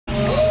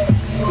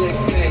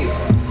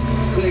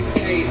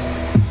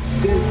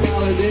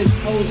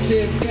Oh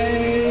shit,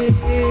 babe.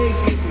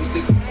 Get some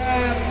shit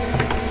snap.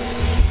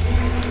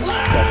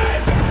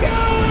 Let's go!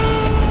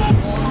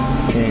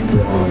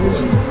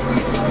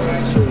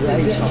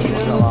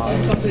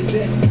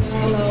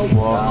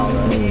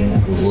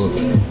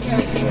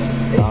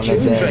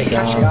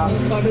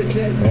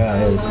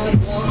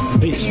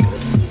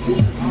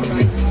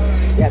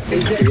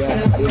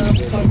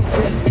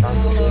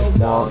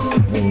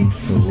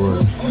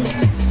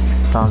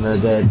 Found a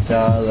dead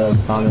dollar,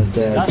 found a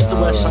dead dollar. That's the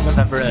worst song I've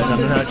ever heard. I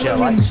don't know Joe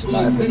likes it. I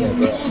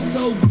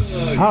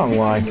don't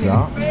like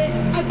that.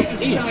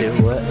 You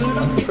do it.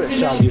 I'm pretty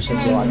sure you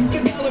said you like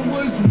it.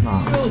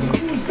 Nah.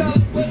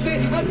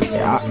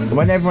 Yeah,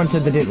 when everyone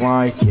said they didn't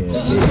like it,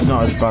 it's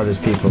not as bad as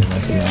people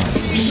make it out.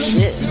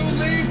 Shit.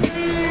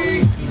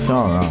 It's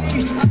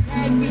alright.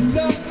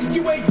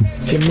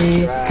 To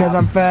me, cause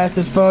I'm fast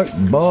as fuck,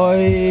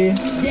 boy.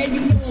 Yeah,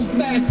 you know I'm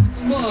fast as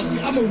fuck.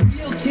 I'm a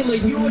real killer,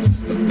 you're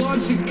just a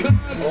bunch of cocks.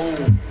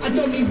 I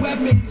don't need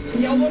weapons,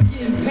 yo, I'm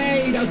getting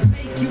paid. I'll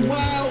take you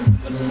out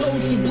with a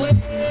social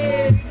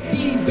blade.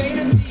 He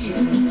baited me,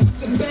 took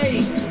the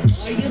bait.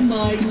 I am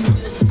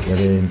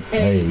Getting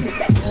paid.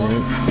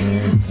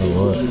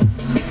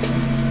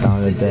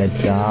 Found a dead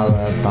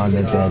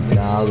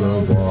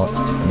dollar, what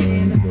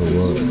in the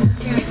woods?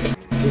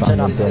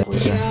 Found a dead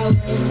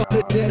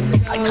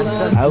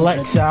dollar.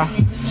 Alexa,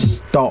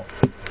 stop.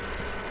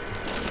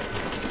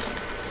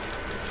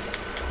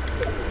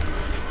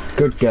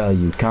 Good girl,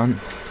 you cunt.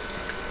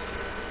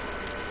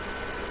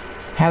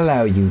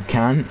 Hello, you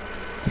cunt.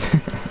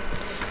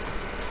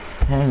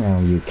 Hello,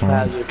 you cunt.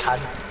 Well, you can.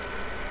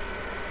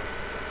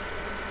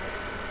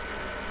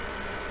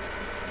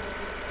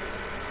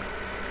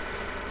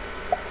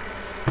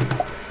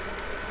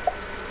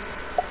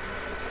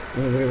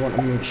 Anybody want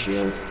a meat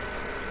shield?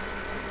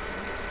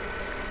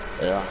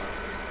 Yeah.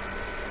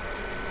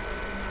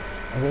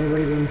 Has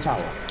anybody been in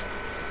tower?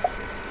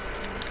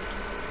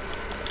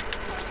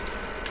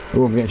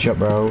 Ooh, I'm getting shot,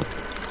 bro.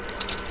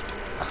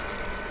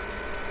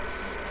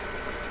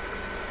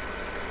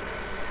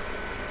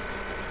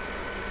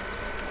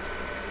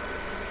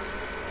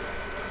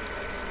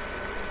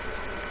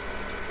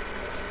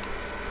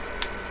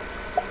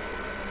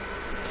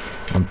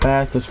 I'm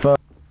fast as fuck,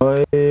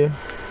 boy. Yeah,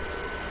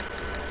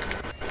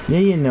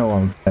 you know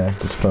I'm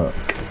fast as fuck.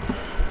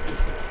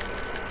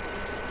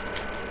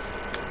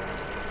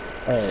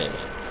 Hey.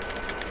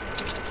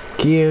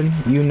 Kian,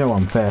 you know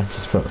I'm fast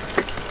as fuck.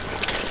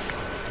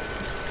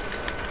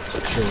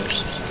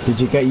 Cheers. Did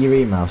you get your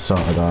email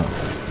sorted out?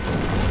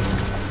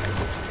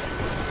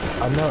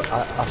 I know,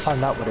 I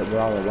found out what it was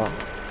all about.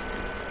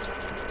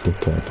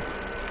 Dickhead.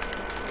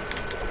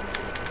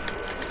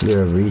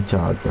 You're a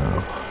retard,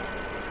 bro.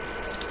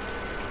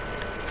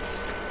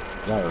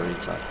 You're a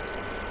retard.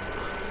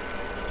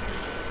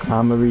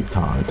 I'm a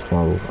retard.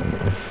 Well,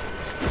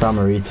 if I'm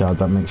a retard,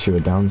 that makes you a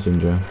Down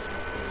syndrome.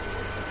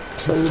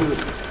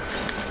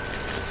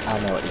 I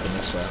know what you're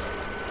gonna say.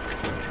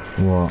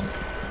 What?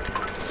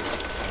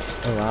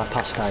 Oh, I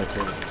passed IT.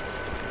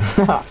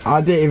 I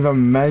didn't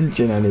even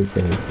mention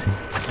anything.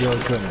 You're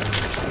gonna.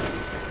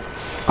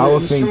 I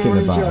was thinking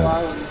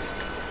about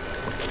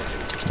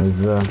it. Is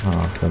there?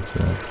 Oh, that's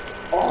it.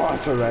 Oh,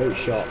 that's a right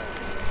shot.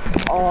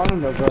 Oh, and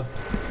another.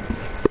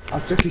 I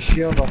took his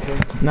shield off him.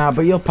 Nah,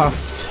 but you'll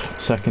pass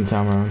second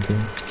time around.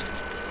 Yeah.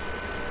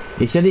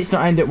 He said it's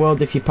not end at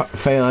world if you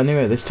fail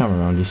anyway this time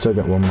around. You still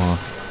get one more.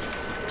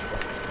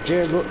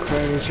 Jay, look,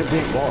 friend, you should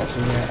be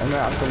watching it. I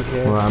might have come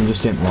here. Well, I'm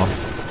just in loft.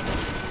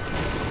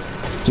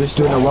 Just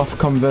doing a loft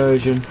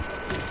conversion.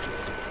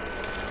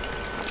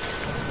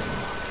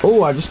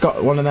 Oh, I just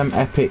got one of them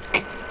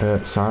epic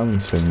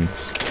silence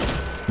things.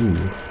 Ooh.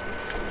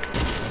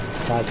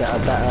 If I get a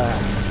better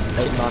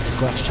 8-mark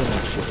question,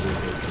 I should be.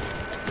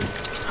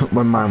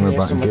 When mine were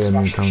back in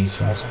gaming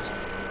console.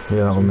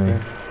 Yeah, that was me.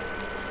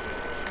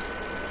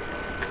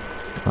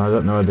 I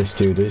don't know where this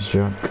dude is,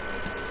 Jack.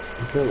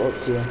 He's built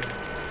up to you.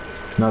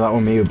 No, that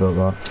was me who built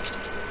that.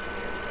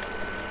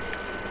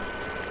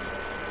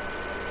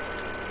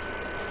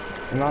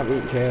 He might be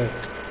here.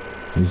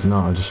 He's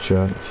not, I just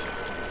checked.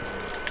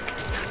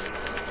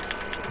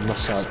 On the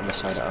side of the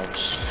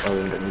house, or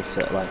underneath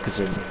it, like, as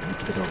in the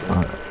middle of it.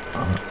 I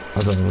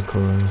don't know the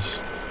colours.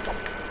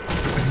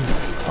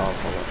 I'll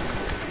follow.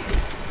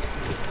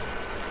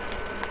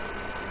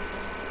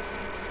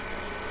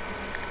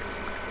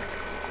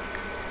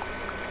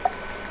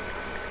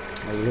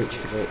 I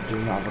literally do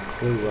not have a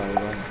clue where I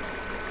went.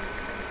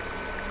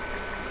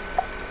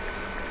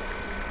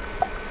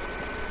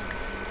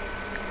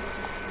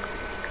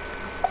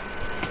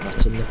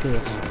 Not in the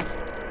place.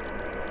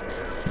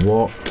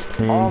 What?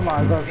 Oh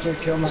my god, I'm gonna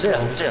kill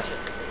myself.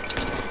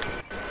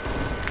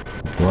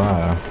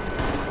 Why?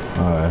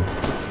 Alright.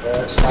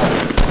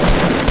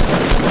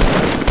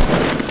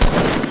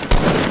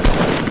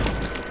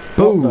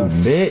 Boom,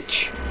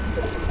 bitch!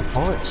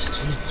 Oh, it's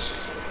jeez.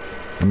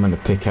 I'm gonna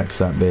pickaxe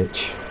that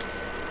bitch.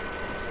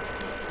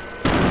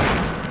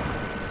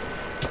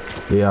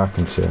 Yeah, I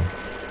can see.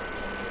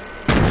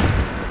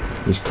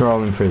 He's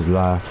crawling for his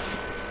life.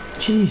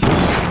 Jesus.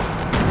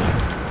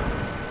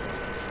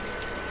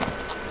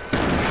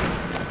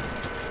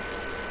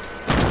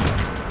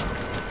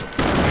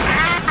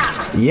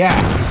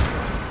 Yes!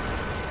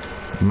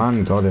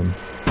 Man got him.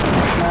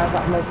 Nah,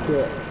 that makes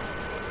it.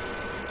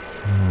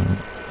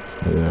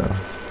 Yeah.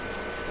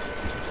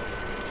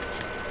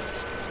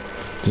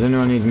 Does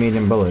anyone need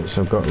medium bullets?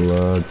 I've got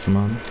loads,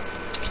 man.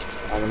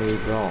 How many you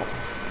got?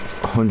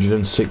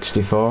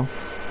 164.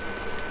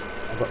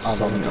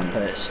 I've only got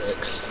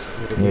 36.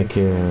 Yeah,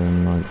 okay,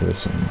 like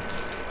this one.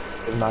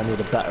 And I need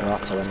a better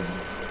auto anyway.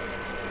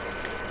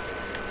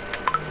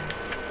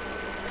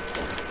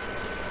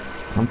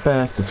 I'm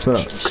fast as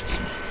fuck.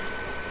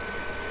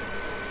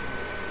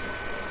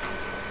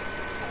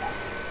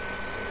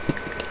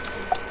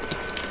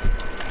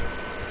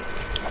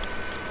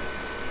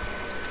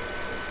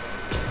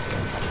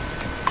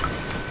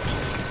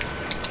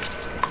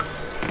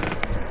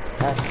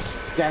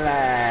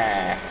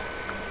 Skele!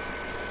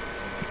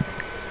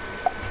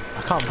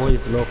 I can't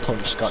believe Low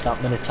Punch got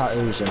that many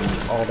tattoos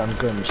and all them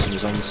guns and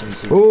he's only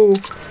 17. Ooh!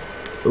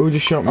 Who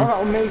just shot me? Oh,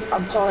 that was me.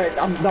 I'm sorry.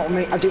 That was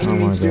me. I didn't Oh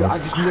mean my to do it. God. I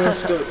just no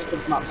scoped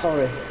because I'm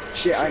sorry.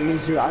 Shit, I didn't mean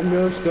to do it. I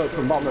no scoped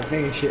from bottom of the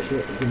thing and shit. You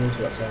know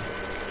what I said.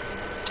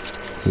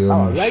 You're Oh,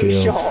 on my right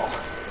shield.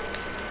 shot.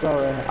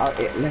 Sorry.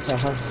 Unless I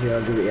have to,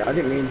 I'll do it. I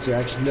didn't mean to.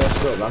 I just no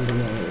scoped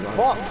randomly.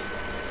 What?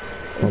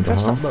 What the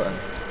Press hell? that button.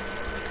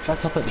 Try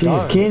to top it down.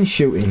 Jeez, Kane's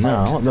shooting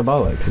now. What the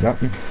bollocks is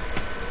happening?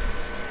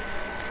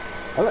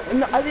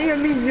 No, I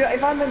didn't mean to do it.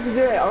 If I meant to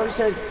do it, I would have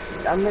said.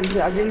 I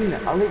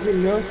didn't. I literally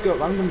no scoped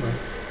randomly.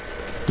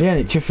 Yeah,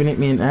 and it chuffing hit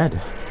me in the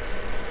head.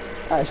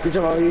 It's a good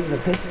job I was using a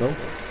pistol.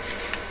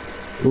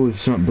 Ooh, there's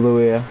something blue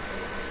here.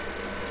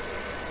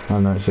 Oh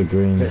no, it's a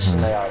green. This Oh.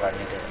 they already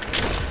did.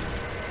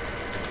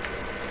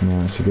 No,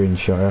 it's a green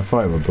shot. I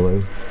thought it was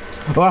blue.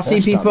 Oh, I see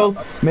That's not people.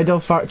 that bad. Middle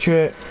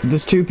factory.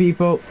 There's two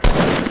people.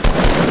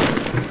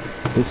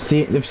 They've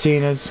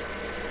seen us.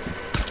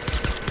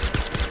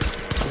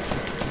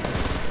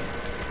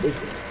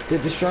 They're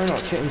destroying that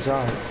shit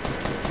inside.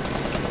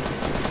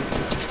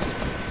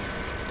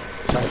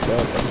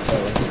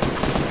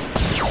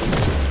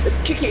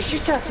 Kick it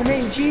shit out of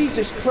me,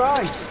 Jesus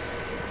Christ!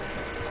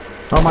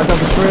 Oh my God,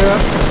 it's real.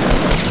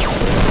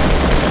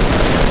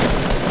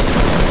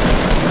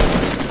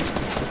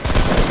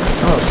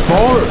 Oh, it's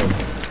four of them.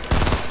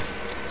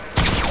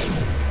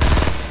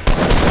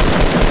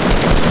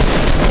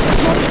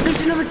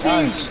 There's another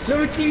team!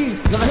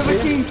 Another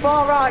team!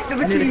 Far right!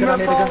 Another team,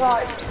 far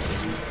right!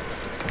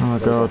 Oh my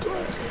God.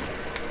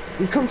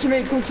 You come to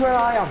me, come to where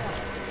I am!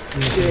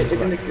 Shit, they're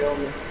gonna kill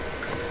me.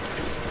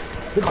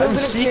 They're building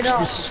up to you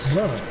now!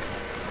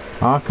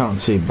 I can't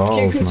see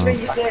balls, Come to me, man.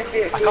 you're safe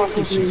here. Come to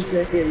me, you're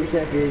safe here, you're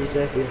safe here, you're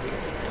safe here.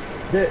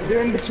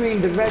 They're in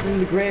between the red and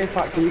the grey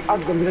factory.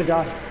 I'm gonna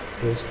die.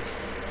 Cheers.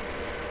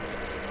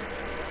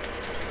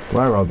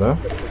 Where are they?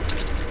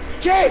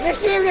 Jay,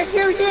 let's hear it,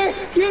 he's here!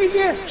 He's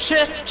here!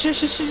 Shit!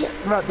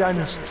 Right behind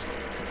us.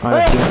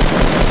 I see.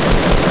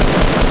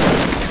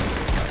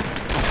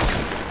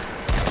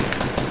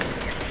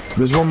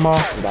 There's one more.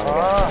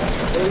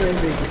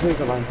 Please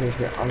don't mind finish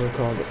it. I'll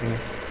record it for you.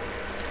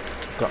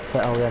 Got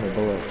barely any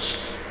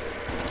bullets.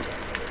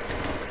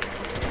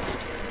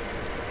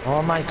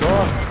 Oh my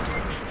God!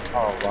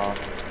 Oh wow.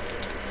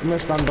 I'm gonna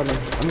stand on him.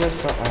 I'm gonna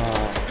stand.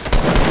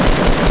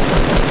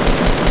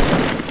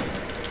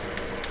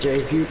 Jay,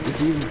 if you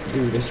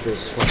do this for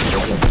us, it's fucking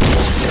good.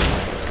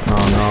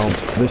 Oh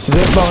no. This is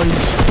it, boys.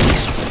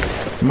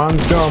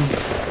 Man's gone.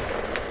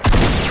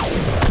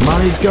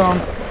 Man is gone.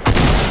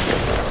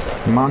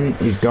 Man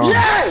is gone.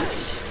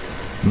 Yes!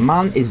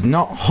 Man is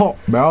not hot,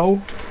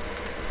 bro.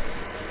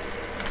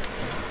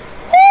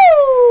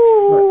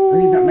 We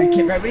need that make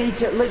it right. We need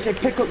to literally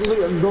pick up the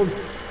loot and run.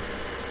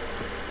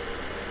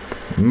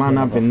 Man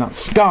having that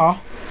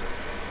scar.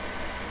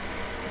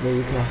 Yeah,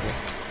 you can have it.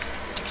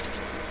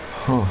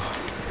 Oh,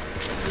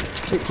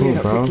 Pick cool, Ian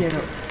up, bro. pick Ian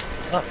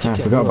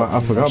up. I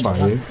forgot about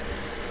you.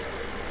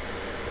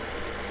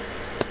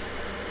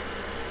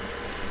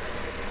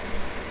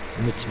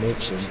 We need to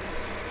move soon.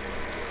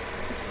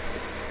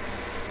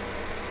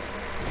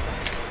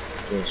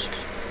 Yes.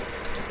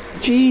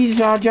 Jeez,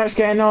 our Jack's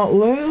getting all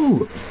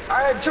loot.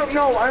 I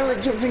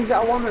only took things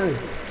that I wanted.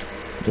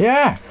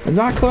 Yeah,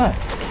 exactly.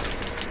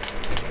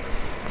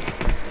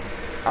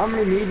 How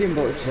many medium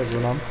bullets does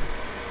everyone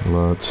on?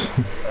 Loads.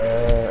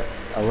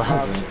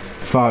 11.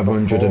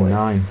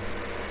 509.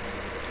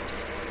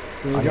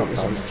 Can you drop me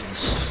some?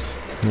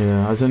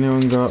 Yeah, has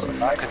anyone got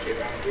I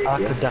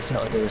could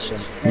definitely do some.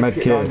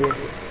 medkit?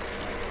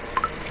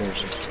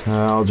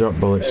 I'll drop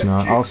bullets now.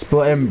 I'll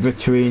split him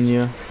between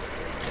you.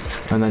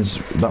 And then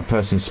that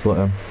person split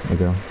him. There you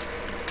go.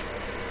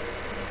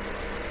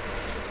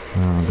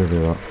 I'll give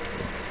you that.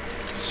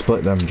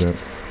 Split them, Jack.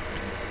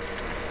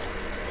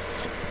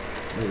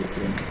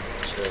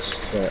 Cheers.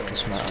 Yeah,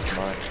 this might have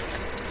mine.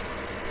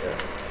 Yeah.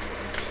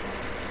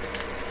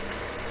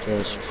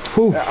 Cheers.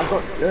 Whew. I've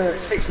got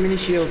 6 mini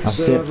shields, That's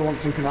so it. whoever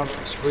wants them can have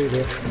it's free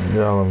there.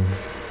 Yeah,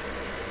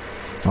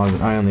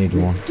 I only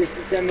need one.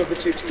 Give them number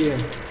 2 to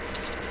Ian.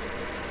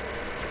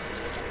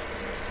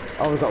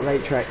 Oh, we've got Ray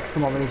Trek.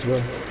 Come on, we need to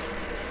go.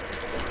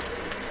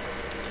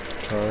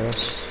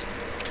 Taurus.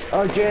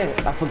 Oh Jay,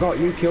 I forgot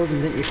you killed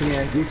him, didn't you? Come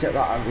here, you take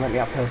that and let me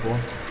have purple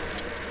one.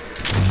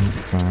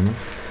 Fair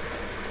enough.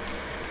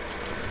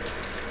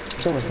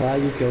 It's almost fair,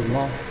 you killed them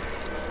all.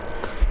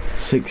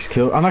 6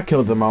 kills, and I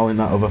killed them all in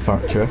that other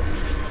factory.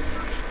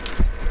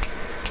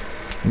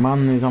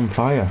 Man is on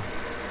fire.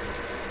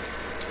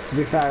 To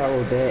be fair, I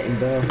will date him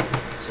though,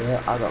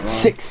 so I don't know.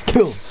 6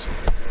 kills!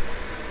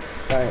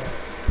 Right,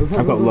 we're I've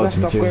got probably loads best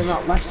of off going materials.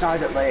 out left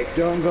side at lake.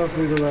 Don't go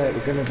through the lake,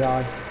 we're gonna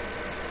die.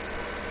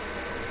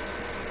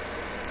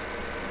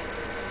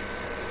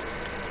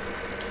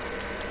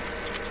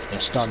 Yeah,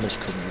 storm is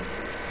coming.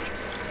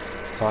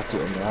 Thought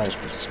it on the eyes,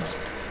 but it's not.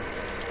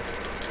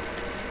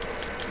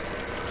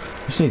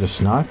 Just need a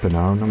sniper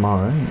now and I'm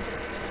alright.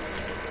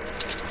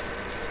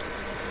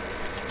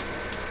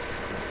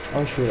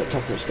 I'll shoot at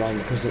top of the storm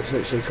because it's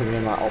literally coming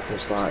in like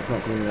opposite light, it's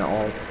not coming in at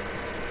all.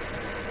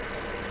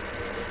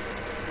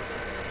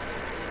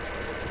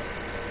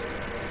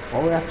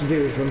 All we have to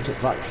do is run to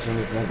factories and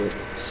we can edit.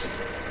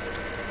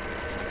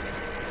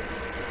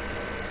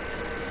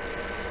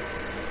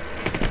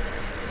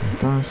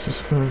 Fast as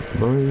fuck,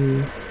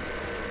 boy.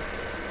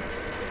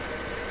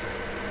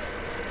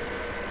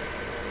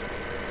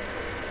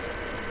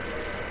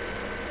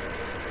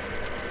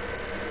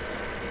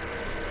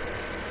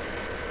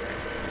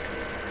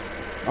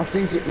 I've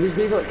seen there's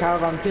people at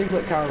caravans,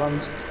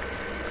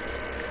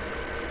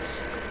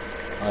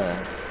 Oh yeah.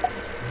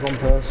 There's one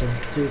person,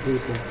 2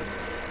 people.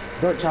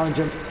 Don't challenge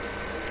them.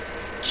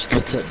 Just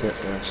get to it a bit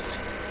first.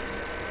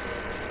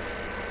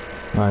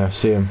 Oh, I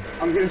see him.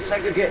 I'm gonna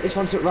segregate this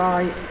one to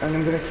right and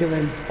I'm gonna kill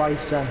him by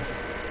Sen.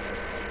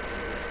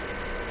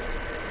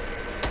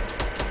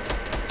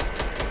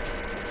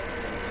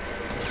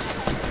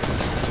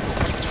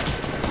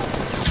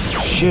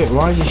 Shit,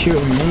 why is he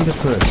shooting me, the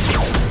prick?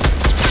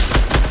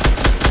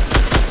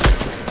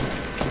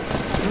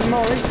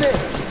 No, is there?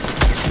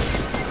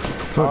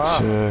 Fuck's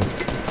sake.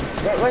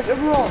 Right, where's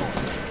everyone?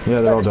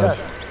 Yeah, they're all Dead.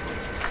 dead.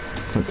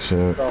 Fuck's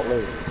sake. Don't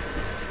leave.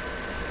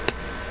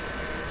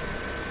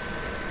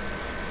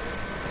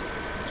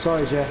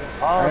 Sorry, Jay.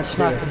 Oh, I I'm had to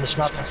do it. sniping the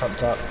sniper from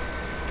top.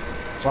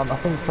 So I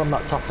think from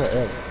that top of the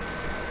hill.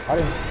 I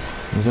didn't.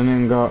 Has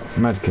anyone got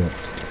medkit?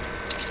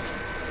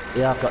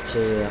 Yeah, I've got 2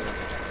 here.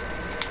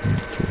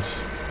 Jeez.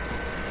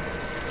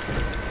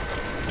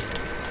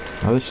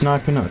 Are they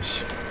sniping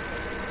us?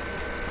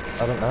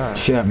 I don't know.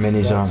 Shit,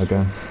 minis out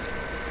again.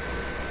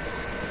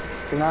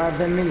 Can I have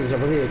them minis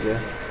over here, Jay?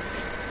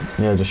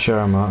 Yeah, just share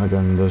them out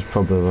again. There's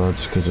probably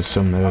loads because there's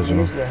some there How as many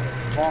well. is there?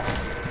 There's one.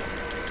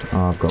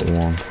 Oh, I've got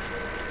 1.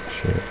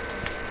 Shit.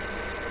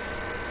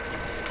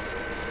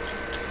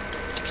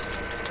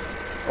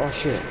 Oh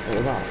shit, what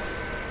was that?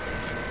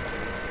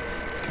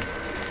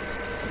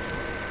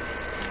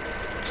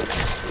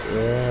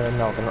 Yeah,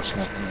 no, they're not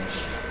sniping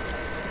us.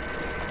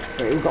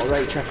 Wait, we've got a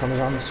rate check on us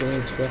on, so we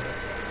need to go.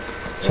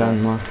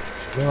 10 left.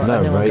 You know, They're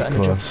anyone right got any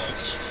jump close.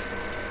 pads?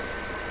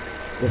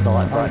 With the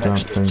light I right don't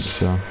next to think us.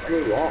 so.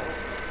 Any what?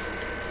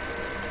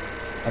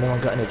 Anyone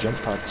got any jump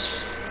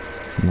pads?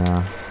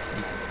 Nah.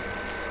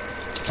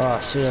 Oh, I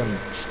see them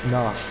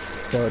north,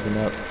 building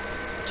up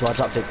towards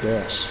that big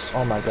base.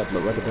 Oh my god,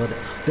 look where they're building.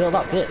 Build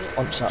that bit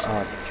onto that. Oh,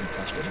 I jumped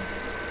past it.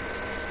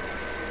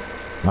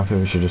 I think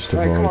we should just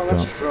Right, come avoid on,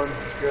 let's that. just run,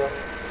 just go.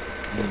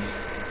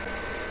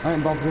 I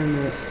ain't bothering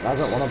with it. I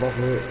don't want to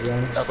bother with it, to be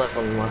honest. That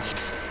level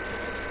left.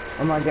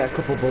 I might get a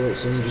couple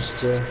bullets in just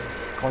to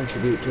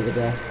contribute to the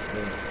death.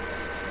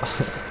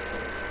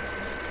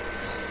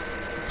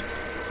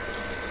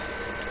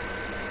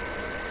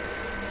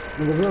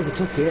 Well, they've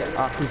overtook it,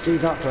 I can see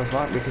that for a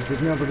fact because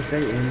there's nobody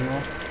fighting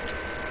anymore.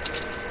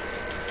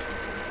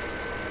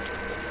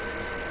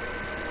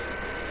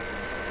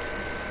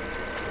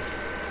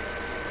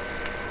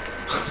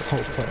 Whole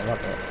point of that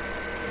bit.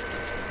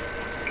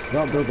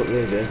 Don't build up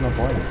the edge, there's no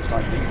point. It's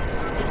like,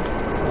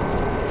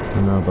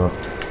 I know, but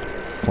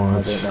I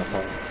once don't know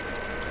how.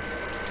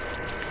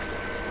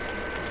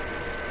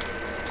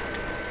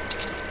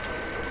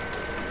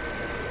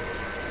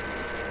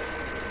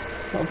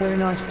 not a very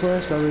nice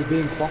place though, we're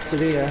being plotted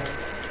here.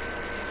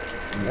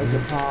 There's a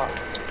park.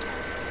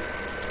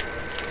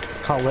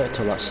 Can't wait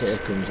till that city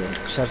comes in,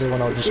 because everyone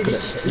will just See, go to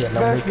this city and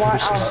then we first can White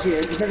just House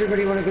here, does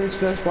everybody want to go to this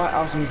first White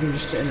House and you can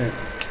just sit in it?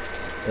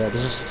 Yeah,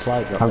 there's a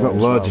supply drop. I've there got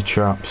as loads well. of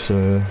traps,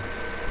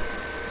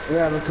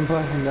 Yeah, we can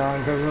put them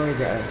down, go really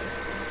get it.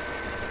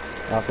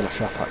 I've got a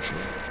trap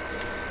actually.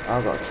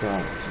 I've got a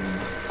trap.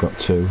 got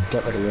 2.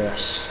 Get rid of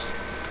this.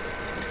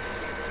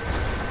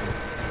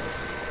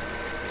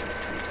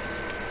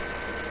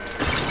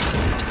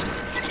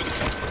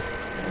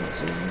 Let's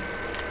see.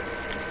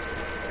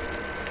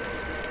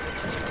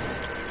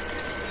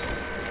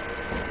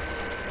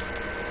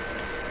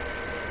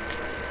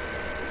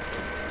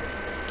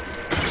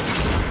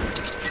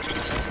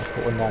 I'll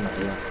put one down at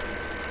here.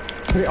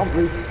 Put it on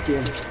roof,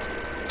 Jim.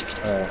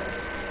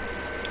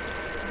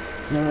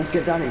 No, let's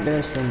get down in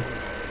basement.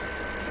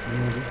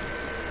 Maybe.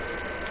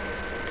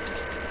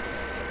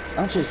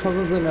 Actually, it's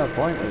probably no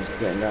point us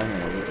getting down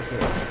here. We'll just do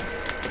it.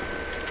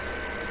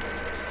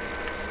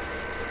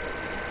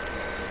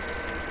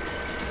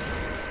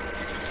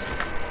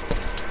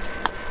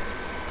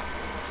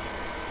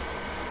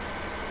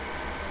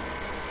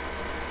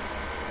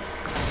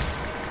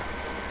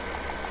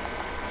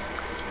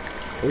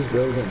 Who's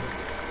building?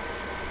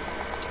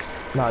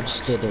 No, I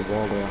just did a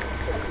wall there.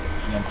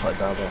 And then put it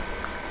down there.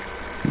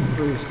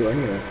 Who's go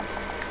anyway?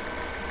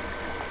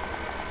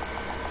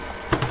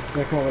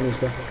 Yeah, come on, let's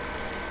go.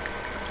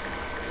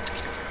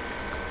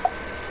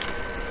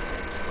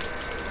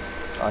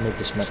 I need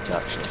this medkit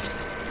actually.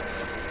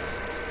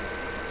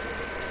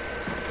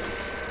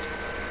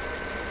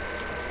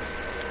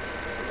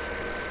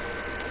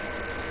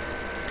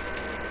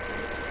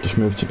 Just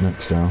move to the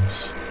next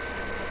house.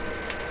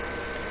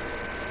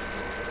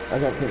 I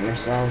don't think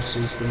this house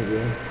is gonna be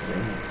in.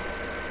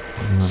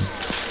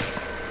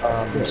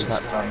 It's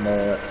back from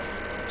the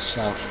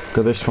south.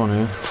 Got this one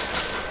here.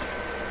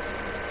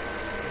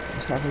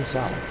 It's not from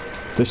south.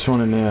 This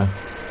one in here.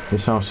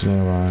 This house in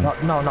here,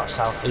 right? No, not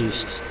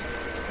southeast.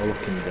 We're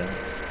looking down.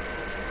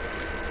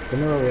 They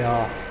know where we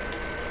are.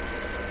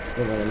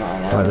 Don't really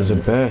matter. Right, there's a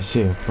base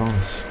here,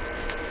 boss.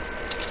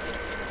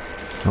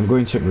 I'm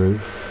going to the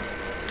roof.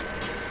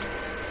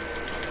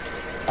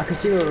 I can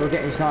see where we're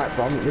getting sniped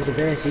from. There's a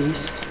base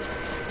east.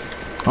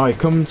 Alright,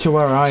 come to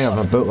where I am.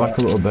 I built like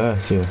a little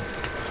base here.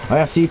 Oh,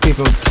 I see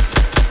people.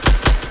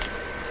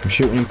 I'm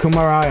shooting them. Come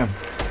where I am.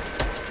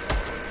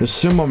 There's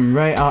someone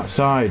right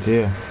outside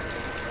here.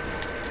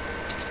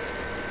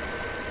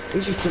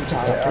 He's just jumped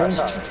out of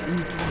base.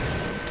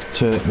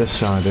 To this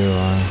side here,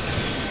 right?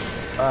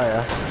 Oh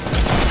yeah.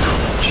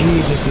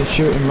 Jesus, they're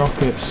shooting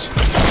rockets.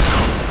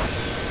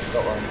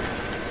 Got one.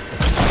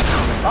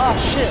 Oh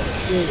shit!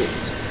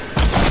 Shit.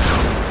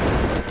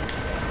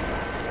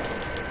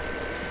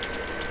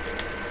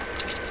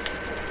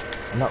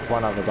 I'm not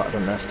one other, but I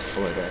don't know if to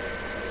forward it.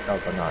 Oh,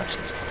 but no,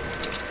 actually.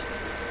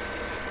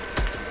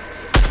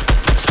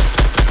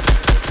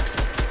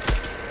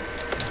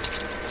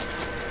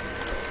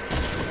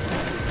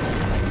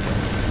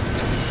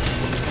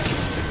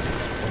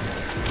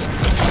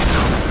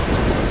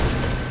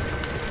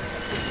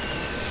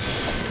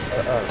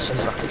 Some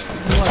rockets from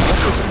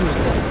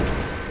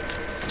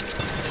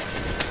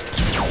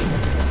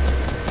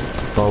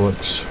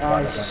Bollocks.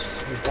 Nice.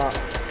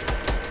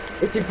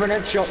 It's in for an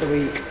headshot the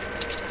week.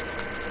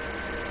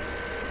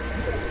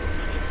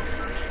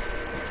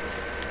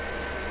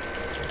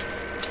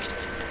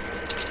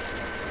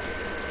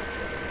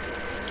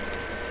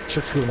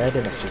 Chuck a grenade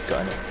in if you've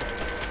got any.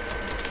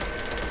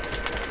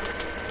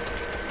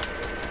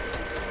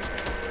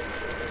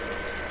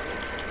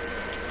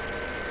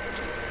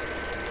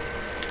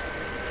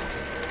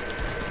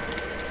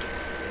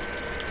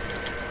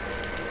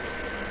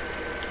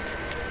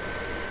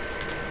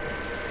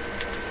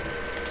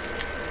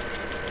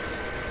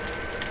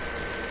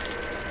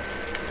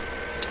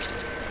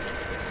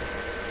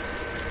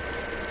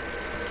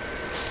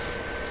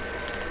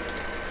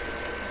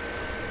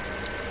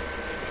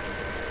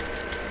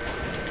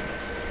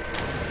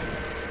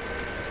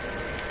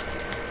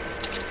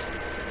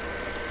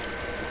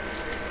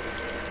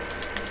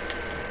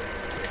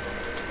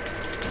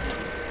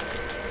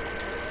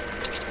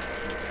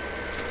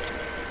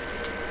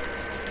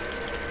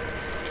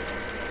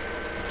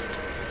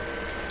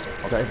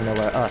 I don't even know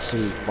where. I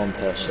see one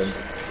person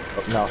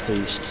up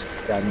northeast,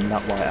 down in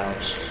that white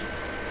house.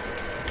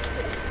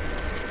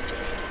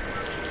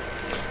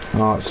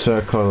 Oh,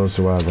 circles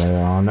where they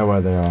are. I know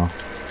where they are.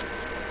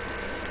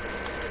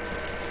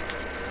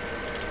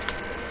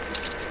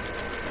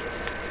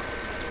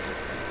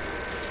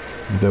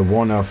 The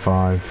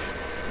 105.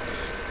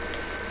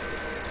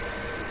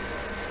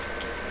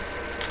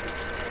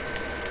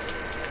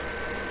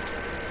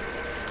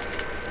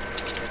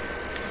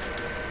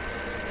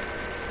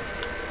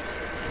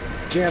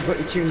 Jay, I've got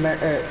your two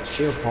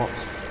shield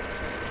pots.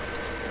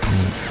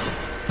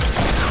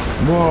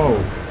 Whoa!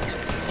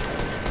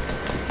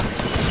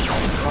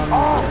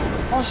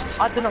 Oh,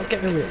 I did not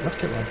get me a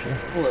rocket launcher.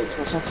 Oh, look,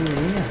 what's happening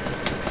here?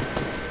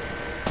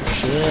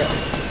 Shit.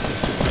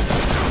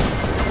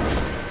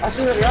 I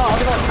see where they are. I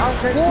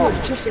was next to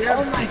it, chucking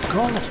out. Oh my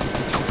god.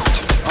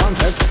 Oh, I'm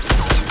dead.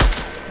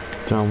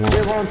 Down one.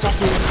 Yeah, one on top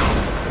of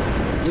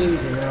you.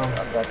 Losing now.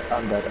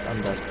 I'm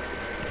dead.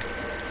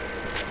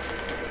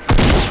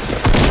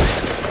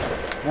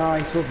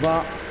 Nice, love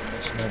that.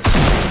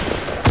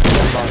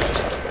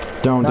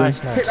 Down,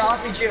 Nice, dude. Pick the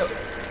nice. RPG up.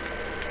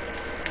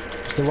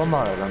 Is there one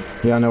more of them?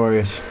 Yeah, I know where he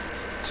is.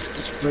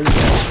 It's free.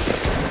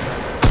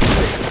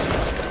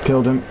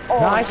 Killed him. Oh,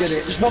 Nice. get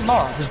it. There's one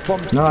more. There's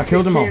one. No, I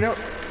killed them all.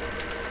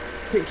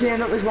 Pick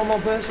Kane up, there's one more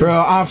person.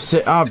 Bro,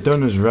 I've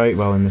done us right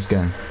well in this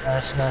game.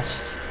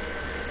 Nice.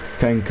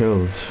 10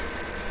 kills.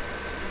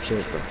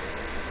 Cheers, bro.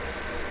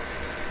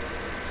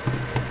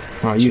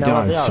 Right, you Do you know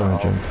what died. they are Sorry, all?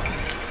 Joe.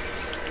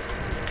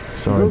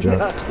 Sorry, Joe.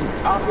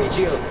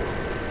 RPG up.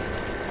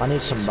 I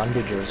need some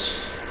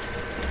bandages.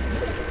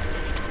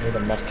 I need a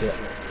medkit.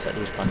 Take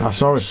these bandages. I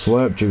saw a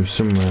slurp juice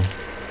somewhere.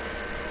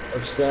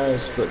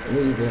 Upstairs, but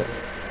leave it.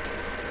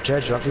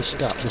 Judge, have you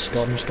scar? This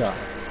golden scar?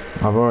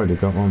 I've already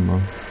got one,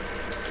 man.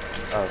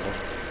 Oh,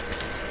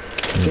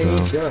 Jay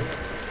needs to go.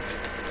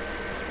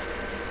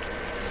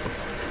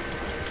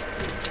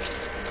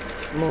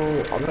 No,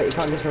 I bet you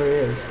can't guess where he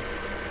is.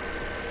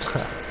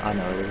 I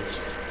know it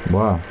is.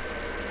 Wow.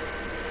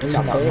 In It's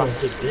that not that base.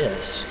 massive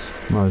base.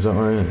 Oh, is that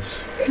where it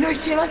is? No,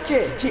 to your left,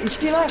 Jay.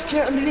 To your left,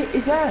 Jay, underneath.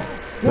 He's there.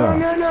 No, Yeah.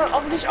 no, no.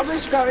 Over this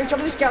garage.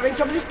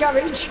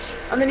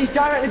 And then he's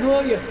directly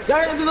below you.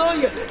 Directly below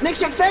you. Next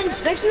to the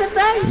fence. Next to the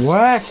fence.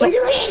 Where? What are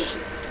you in?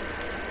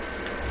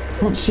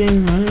 Not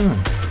seeing him anyway.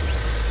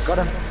 Got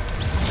him.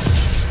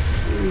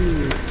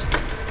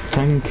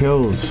 10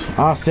 kills.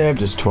 I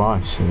saved us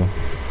twice. Yeah.